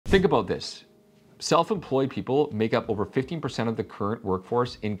Think about this. Self-employed people make up over 15% of the current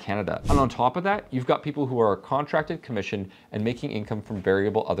workforce in Canada. And on top of that, you've got people who are contracted, commissioned, and making income from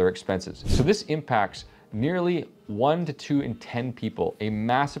variable other expenses. So this impacts nearly 1 to 2 in 10 people, a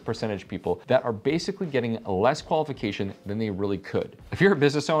massive percentage of people that are basically getting less qualification than they really could. If you're a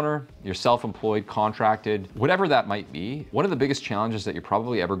business owner, you're self-employed, contracted, whatever that might be, one of the biggest challenges that you're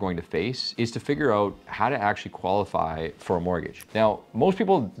probably ever going to face is to figure out how to actually qualify for a mortgage. Now, most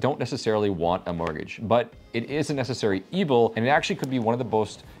people don't necessarily want a mortgage, but it is a necessary evil, and it actually could be one of the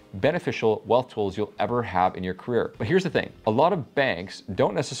most beneficial wealth tools you'll ever have in your career. But here's the thing, a lot of banks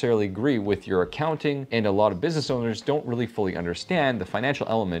don't necessarily agree with your accounting, and a lot of business owners don't really fully understand the financial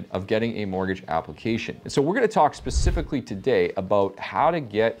element of getting a mortgage application. And so we're going to talk specifically today about how to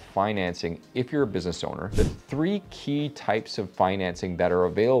get financing if you're a business owner, the 3 key types of financing that are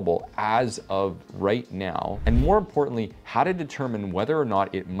available as of right now, and more importantly, how to determine whether or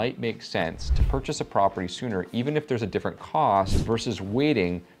not it might make sense to purchase a property sooner, even if there's a different cost, versus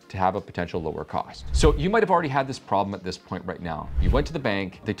waiting to have a potential lower cost. So you might have already had this problem at this point right now. You went to the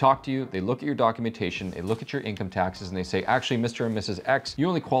bank, they talk to you, they look at your documentation, they look at your income taxes, and they say, actually, Mr. and Mrs. X, you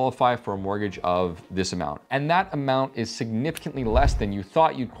only qualify for a mortgage of this amount. And that amount is significantly less than you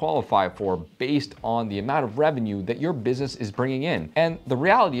thought you'd qualify for based on the amount of revenue that your business is bringing in. And the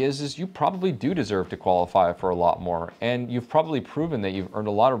reality is you probably do deserve to qualify for a lot more. And you've probably proven that you've earned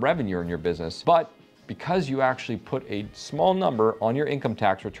a lot of revenue in your business, but because you actually put a small number on your income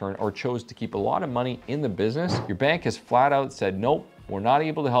tax return or chose to keep a lot of money in the business, your bank has flat out said, nope, we're not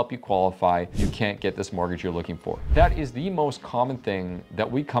able to help you qualify. You can't get this mortgage you're looking for. That is the most common thing that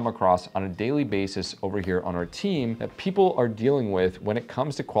we come across on a daily basis over here on our team that people are dealing with when it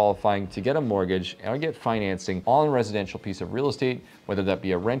comes to qualifying to get a mortgage and get financing on a residential piece of real estate, whether that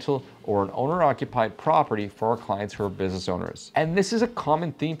be a rental or an owner-occupied property for our clients who are business owners. And this is a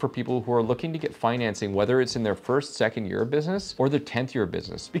common theme for people who are looking to get financing, whether it's in their first, second year of business or their 10th year of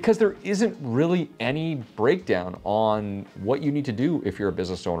business, because there isn't really any breakdown on what you need to do if you're a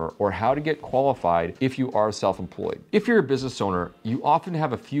business owner or how to get qualified if you are self-employed. If you're a business owner, you often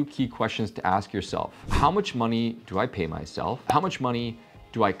have a few key questions to ask yourself. How much money do I pay myself? How much money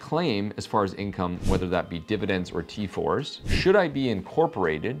do I claim as far as income, whether that be dividends or T4s? Should I be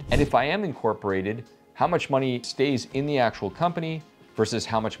incorporated? And if I am incorporated, how much money stays in the actual company versus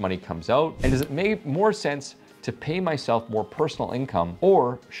how much money comes out? And does it make more sense to pay myself more personal income,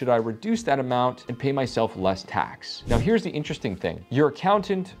 or should I reduce that amount and pay myself less tax? Now, here's the interesting thing. Your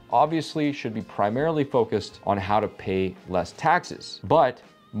accountant obviously should be primarily focused on how to pay less taxes, but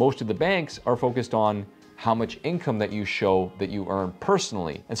most of the banks are focused on how much income that you show that you earn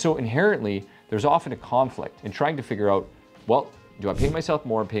personally. And so inherently, there's often a conflict in trying to figure out, well, do I pay myself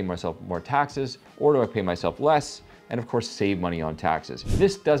more and pay myself more taxes, or do I pay myself less and of course save money on taxes?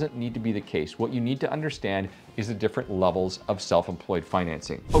 This doesn't need to be the case. What you need to understand is the different levels of self-employed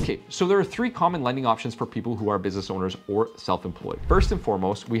financing. Okay, so there are 3 common lending options for people who are business owners or self-employed. First and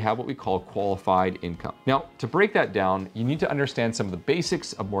foremost, we have what we call qualified income. Now, to break that down, you need to understand some of the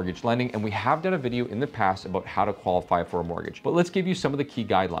basics of mortgage lending, and we have done a video in the past about how to qualify for a mortgage. But let's give you some of the key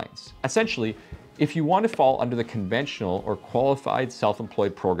guidelines. Essentially, if you want to fall under the conventional or qualified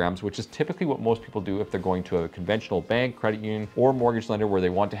self-employed programs, which is typically what most people do if they're going to a conventional bank, credit union, or mortgage lender where they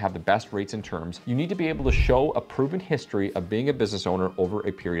want to have the best rates and terms, you need to be able to show a proven history of being a business owner over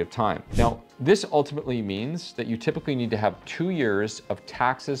a period of time. Now, this ultimately means that you typically need to have 2 years of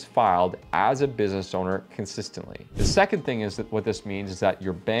taxes filed as a business owner consistently. The second thing is that what this means is that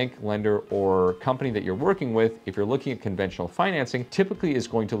your bank, lender, or company that you're working with, if you're looking at conventional financing, typically is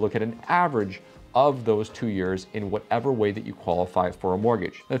going to look at an average of those 2 years in whatever way that you qualify for a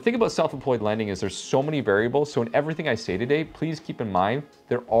mortgage. Now, the thing about self-employed lending is there's so many variables. So in everything I say today, please keep in mind,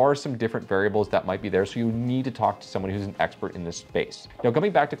 there are some different variables that might be there. So you need to talk to someone who's an expert in this space. Now,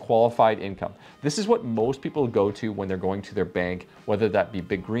 coming back to qualified income, this is what most people go to when they're going to their bank, whether that be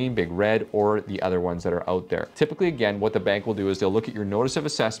Big Green, Big Red, or the other ones that are out there. Typically, again, what the bank will do is they'll look at your notice of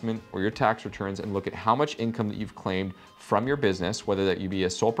assessment or your tax returns and look at how much income that you've claimed from your business, whether that you be a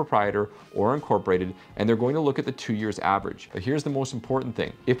sole proprietor or incorporated, and they're going to look at the 2 years average. But here's the most important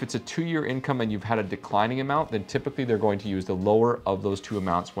thing. If it's a 2-year income and you've had a declining amount, then typically they're going to use the lower of those 2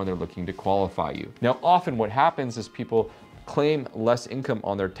 amounts when they're looking to qualify you. Now, often what happens is people claim less income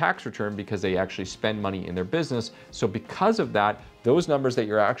on their tax return because they actually spend money in their business. So because of that, those numbers that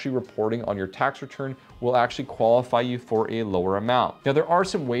you're actually reporting on your tax return will actually qualify you for a lower amount. Now, there are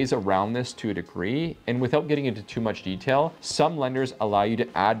some ways around this to a degree, and without getting into too much detail, some lenders allow you to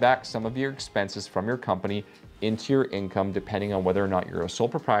add back some of your expenses from your company into your income, depending on whether or not you're a sole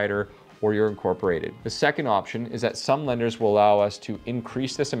proprietor or you're incorporated. The second option is that some lenders will allow us to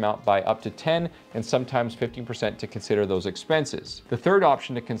increase this amount by up to 10 and sometimes 15% to consider those expenses. The third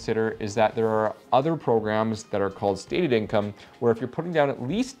option to consider is that there are other programs that are called stated income, where if you're putting down at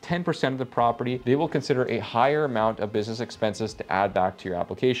least 10% of the property, they will consider a higher amount of business expenses to add back to your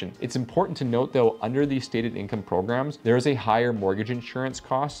application. It's important to note though, under these stated income programs, there is a higher mortgage insurance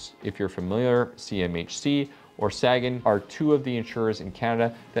costs. If you're familiar, CMHC or Sagan are two of the insurers in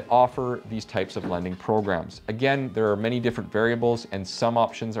Canada that offer these types of lending programs. Again, there are many different variables and some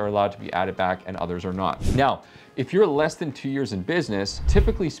options are allowed to be added back and others are not. Now, if you're less than 2 years in business,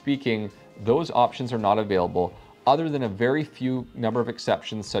 typically speaking, those options are not available other than a very few number of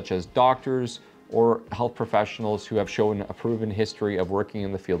exceptions such as doctors or health professionals who have shown a proven history of working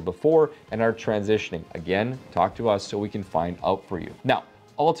in the field before and are transitioning. Again, talk to us so we can find out for you. Now,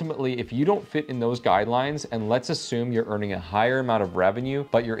 ultimately, if you don't fit in those guidelines, and let's assume you're earning a higher amount of revenue,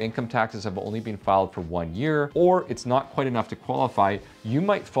 but your income taxes have only been filed for 1 year, or it's not quite enough to qualify, you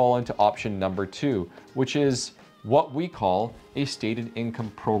might fall into option number 2, which is what we call a stated income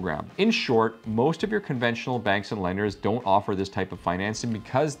program. In short, most of your conventional banks and lenders don't offer this type of financing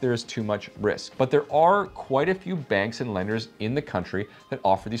because there's too much risk. But there are quite a few banks and lenders in the country that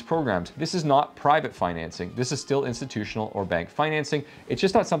offer these programs. This is not private financing. This is still institutional or bank financing. It's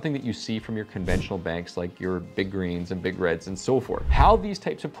just not something that you see from your conventional banks like your Big Greens and Big Reds and so forth. How these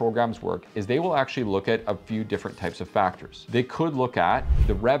types of programs work is they will actually look at a few different types of factors. They could look at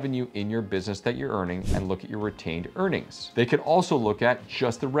the revenue in your business that you're earning and look at your retained earnings. They could also look at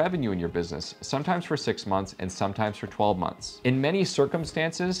just the revenue in your business, sometimes for 6 months and sometimes for 12 months. In many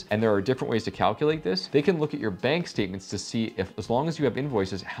circumstances, and there are different ways to calculate this, they can look at your bank statements to see if, as long as you have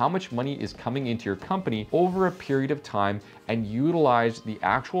invoices, how much money is coming into your company over a period of time and utilize the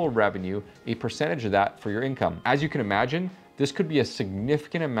actual revenue, a percentage of that for your income. As you can imagine, this could be a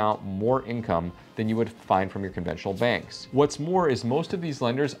significant amount more income than you would find from your conventional banks. What's more is most of these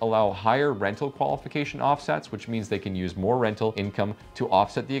lenders allow higher rental qualification offsets, which means they can use more rental income to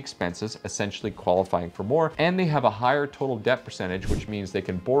offset the expenses, essentially qualifying for more. And they have a higher total debt percentage, which means they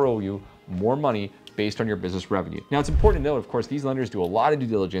can borrow you more money based on your business revenue. Now, it's important to note, of course, these lenders do a lot of due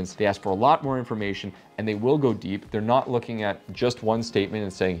diligence. They ask for a lot more information and they will go deep. They're not looking at just one statement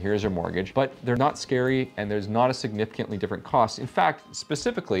and saying, here's your mortgage, but they're not scary and there's not a significantly different cost. In fact,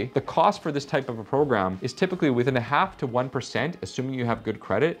 specifically, the cost for this type of a program is typically within 0.5% to 1%, assuming you have good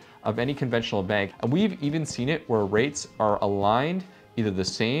credit, of any conventional bank. And we've even seen it where rates are aligned, either the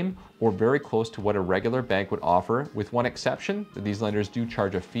same or very close to what a regular bank would offer, with one exception, that these lenders do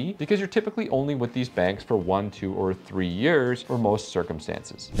charge a fee because you're typically only with these banks for 1, 2, or 3 years for most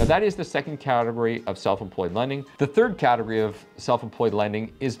circumstances. Now, that is the second category of self-employed lending. The third category of self-employed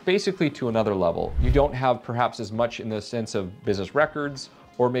lending is basically to another level. You don't have perhaps as much in the sense of business records,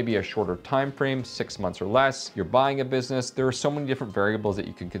 or maybe a shorter time frame, 6 months or less. You're buying a business. There are so many different variables that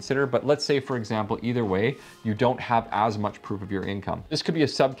you can consider, but let's say, for example, either way, you don't have as much proof of your income. This could be a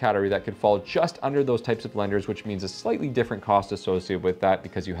subcategory that could fall just under those types of lenders, which means a slightly different cost associated with that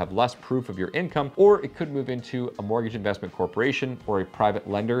because you have less proof of your income, or it could move into a mortgage investment corporation or a private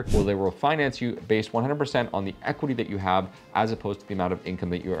lender where they will finance you based 100% on the equity that you have as opposed to the amount of income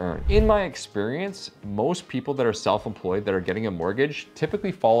that you earn. In my experience, most people that are self-employed that are getting a mortgage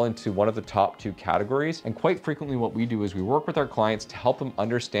typically fall into one of the top 2 categories. And quite frequently what we do is we work with our clients to help them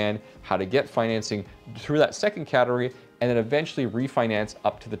understand how to get financing through that second category and then eventually refinance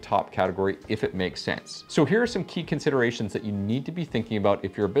up to the top category if it makes sense. So here are some key considerations that you need to be thinking about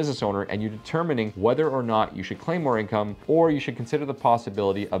if you're a business owner and you're determining whether or not you should claim more income or you should consider the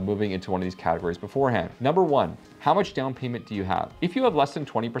possibility of moving into one of these categories beforehand. Number 1, how much down payment do you have? If you have less than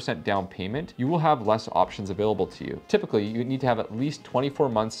 20% down payment, you will have less options available to you. Typically, you need to have at least 24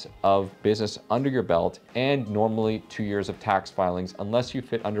 months of business under your belt and normally 2 years of tax filings unless you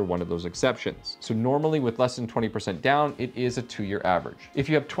fit under one of those exceptions. So normally with less than 20% down, it is a 2-year average. If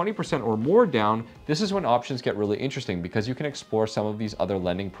you have 20% or more down, this is when options get really interesting because you can explore some of these other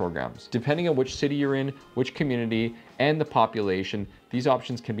lending programs. Depending on which city you're in, which community, and the population, these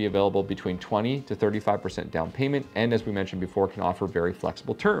options can be available between 20 to 35% down payment, and as we mentioned before, can offer very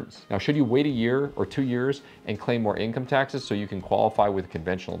flexible terms. Now, should you wait a year or 2 years and claim more income taxes so you can qualify with a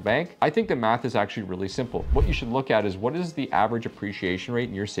conventional bank? I think the math is actually really simple. What you should look at is what is the average appreciation rate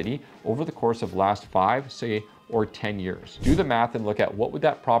in your city over the course of last 5, say, or 10 years. Do the math and look at what would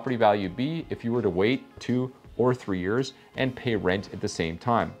that property value be if you were to wait 2 or 3 years and pay rent at the same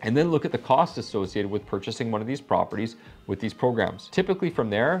time. And then look at the cost associated with purchasing one of these properties with these programs. Typically from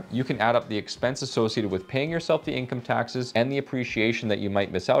there, you can add up the expense associated with paying yourself the income taxes and the appreciation that you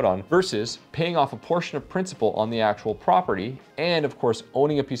might miss out on versus paying off a portion of principal on the actual property and of course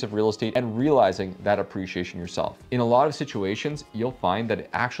owning a piece of real estate and realizing that appreciation yourself. In a lot of situations, you'll find that it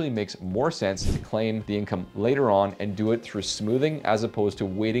actually makes more sense to claim the income later on and do it through smoothing as opposed to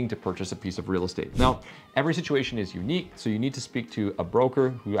waiting to purchase a piece of real estate. Now, every situation is unique, so you need to speak to a broker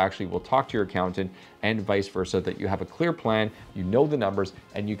who actually will talk to your accountant and vice versa, that you have a clear plan, you know the numbers,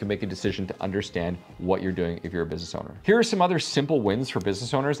 and you can make a decision to understand what you're doing if you're a business owner. Here are some other simple wins for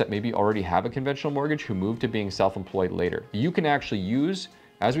business owners that maybe already have a conventional mortgage who move to being self-employed later. You can actually use,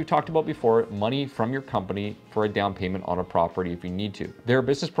 as we talked about before, money from your company for a down payment on a property if you need to. There are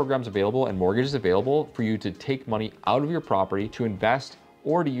business programs available and mortgages available for you to take money out of your property to invest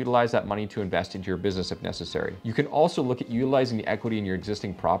or to utilize that money to invest into your business if necessary. You can also look at utilizing the equity in your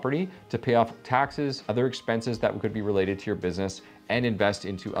existing property to pay off taxes, other expenses that could be related to your business, and invest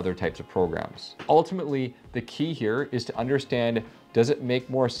into other types of programs. Ultimately, the key here is to understand, does it make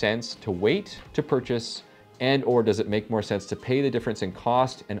more sense to wait to purchase or does it make more sense to pay the difference in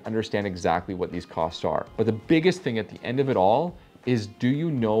cost and understand exactly what these costs are? But the biggest thing at the end of it all is, do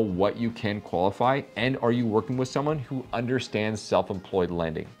you know what you can qualify, and are you working with someone who understands self-employed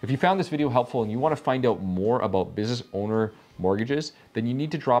lending? If you found this video helpful and you want to find out more about business owner mortgages, then you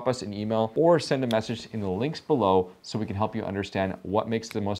need to drop us an email or send a message in the links below so we can help you understand what makes the most